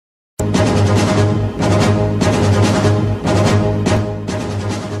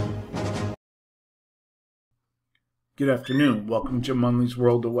Good afternoon. Welcome to Jim Munley's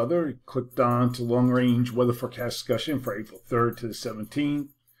World of Weather. You clicked on to Long Range Weather Forecast Discussion for April 3rd to the 17th,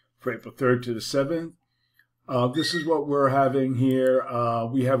 for April 3rd to the 7th. This is what we're having here.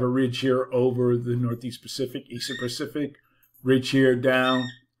 We have a ridge here over the Northeast Pacific, Eastern Pacific, ridge here down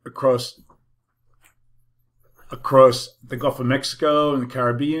across the Gulf of Mexico and the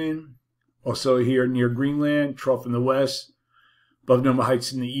Caribbean. Also here near Greenland, trough in the west, above normal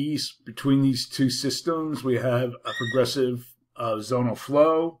heights in the east. Between these two systems, we have a progressive zonal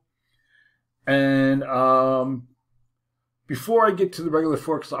flow. And before I get to the regular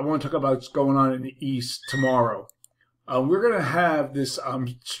forecast, I want to talk about what's going on in the east tomorrow. We're going to have this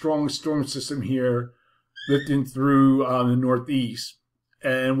strong storm system here lifting through the northeast.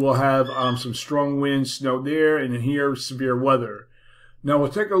 And we'll have some strong winds, snow there, and then here, severe weather. Now, we'll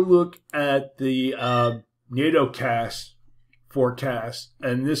take a look at the NATOcast forecast,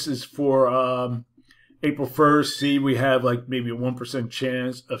 and this is for April 1st. See, we have like maybe a 1%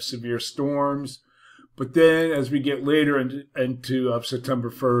 chance of severe storms. But then as we get later into April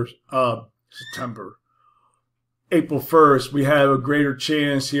 1st, we have a greater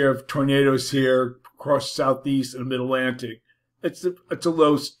chance here of tornadoes here across southeast and the mid-Atlantic. It's a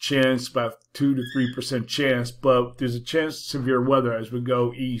low chance, about 2 to 3% chance, but there's a chance of severe weather as we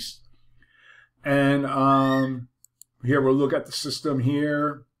go east. And here we'll look at the system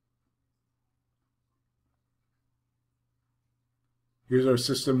here. Here's our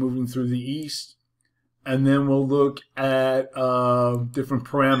system moving through the east. And then we'll look at different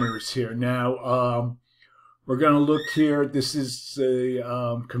parameters here. Now, we're going to look here. This is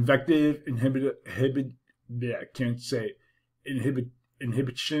a convective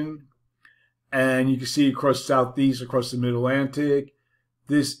inhibition. And you can see across southeast, across the mid-Atlantic.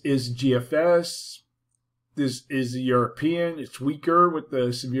 This is GFS. This is the European. It's weaker with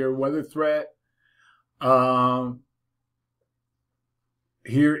the severe weather threat.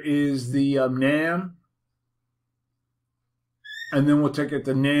 Here is the NAM. And then we'll take at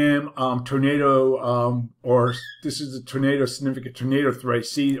the NAM tornado, or this is the tornado, significant tornado threat.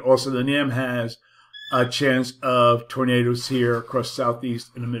 See, also the NAM has a chance of tornadoes here across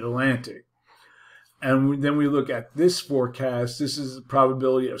southeast and the mid-Atlantic. And then we look at this forecast. This is the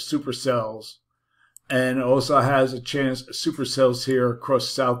probability of supercells. And it also has a chance of supercells here across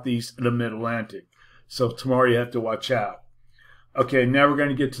southeast and the mid-Atlantic. So tomorrow you have to watch out. Okay, now we're going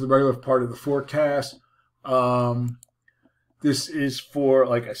to get to the regular part of the forecast. This is for,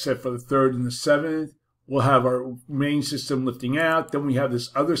 like I said, for the 3rd and the 7th. We'll have our main system lifting out. Then we have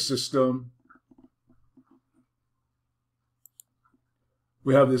this other system.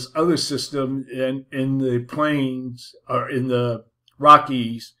 We have this other system in the plains, or in the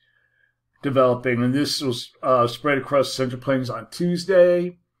Rockies, developing. And this will spread across the Central Plains on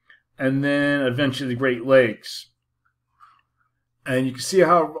Tuesday. And then eventually the Great Lakes. And you can see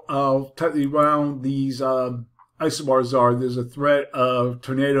how tightly wound these isobars are. There's a threat of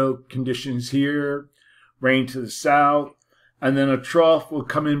tornado conditions here, rain to the south, and then a trough will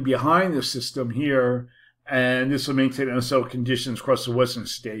come in behind the system here, and this will maintain unsettled conditions across the western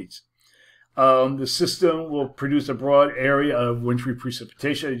states. The system will produce a broad area of wintry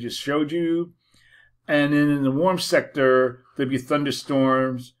precipitation I just showed you, and then in the warm sector there'll be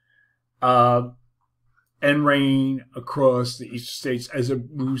thunderstorms and rain across the eastern states as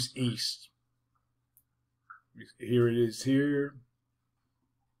it moves east. Here it is here.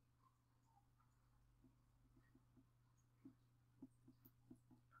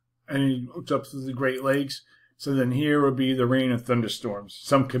 And it looks up through the Great Lakes. So then here will be the rain and thunderstorms.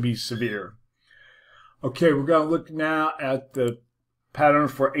 Some could be severe. Okay, we're going to look now at the pattern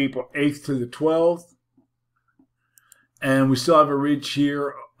for April 8th to the 12th. And we still have a ridge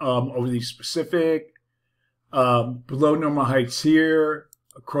here over the East Pacific. Below normal heights here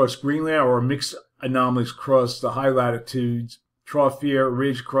across Greenland, or mixed anomalies across the high latitudes. Trough here,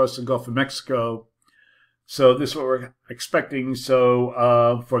 ridge across the Gulf of Mexico. So this is what we're expecting.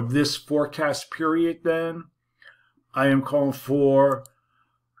 So for this forecast period then, I am calling for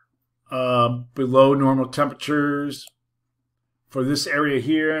below normal temperatures for this area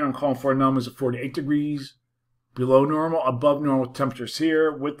here, and I'm calling for anomalies of 4 to 8 degrees below normal, above normal temperatures here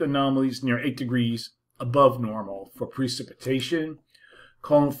with anomalies near 8 degrees above normal for precipitation.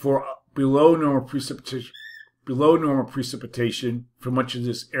 Calling for below normal precipitation for much of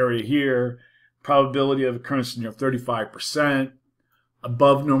this area here. Probability of occurrence near 35%.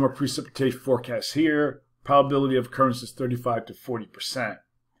 Above normal precipitation forecast here. Probability of occurrence is 35 to 40%.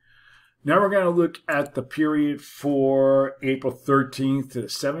 Now we're going to look at the period for April 13th to the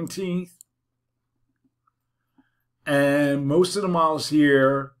 17th. And most of the models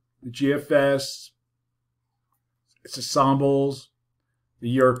here, the GFS, its ensembles, the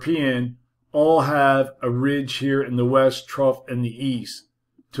European, all have a ridge here in the west, trough in the east.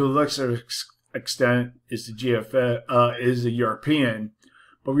 To a lesser extent is the GFS, is the European,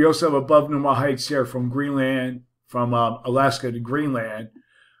 but we also have above normal heights here from Greenland, from Alaska to Greenland.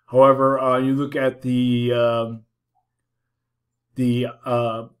 However, you look at the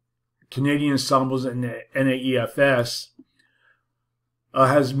Canadian ensembles and the NAEFS,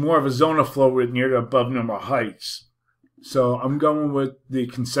 has more of a zone of flow with near the above normal heights. So I'm going with the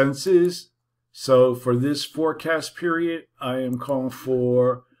consensus. So for this forecast period, I am calling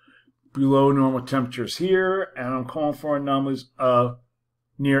for below normal temperatures here, and I'm calling for anomalies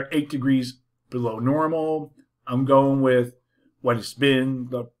near 8 degrees below normal. I'm going with what it's been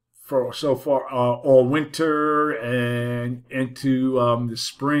for so far all winter and into the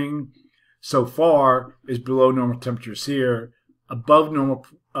spring. So far is below normal temperatures here. Above normal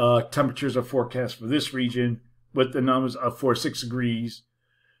temperatures are forecast for this region with the numbers of 4 to 6 degrees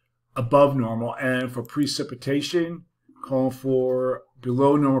above normal. And for precipitation, calling for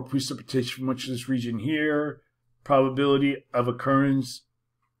below normal precipitation for much of this region here. Probability of occurrence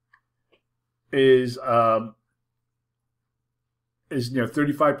is near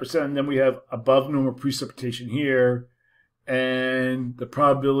 35%. And then we have above normal precipitation here. And the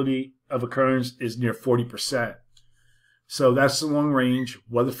probability of occurrence is near 40%. So that's the long range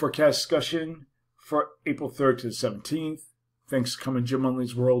weather forecast discussion for April 3rd to the 17th. Thanks for coming to Jim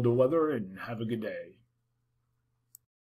Unley's World of Weather, and have a good day.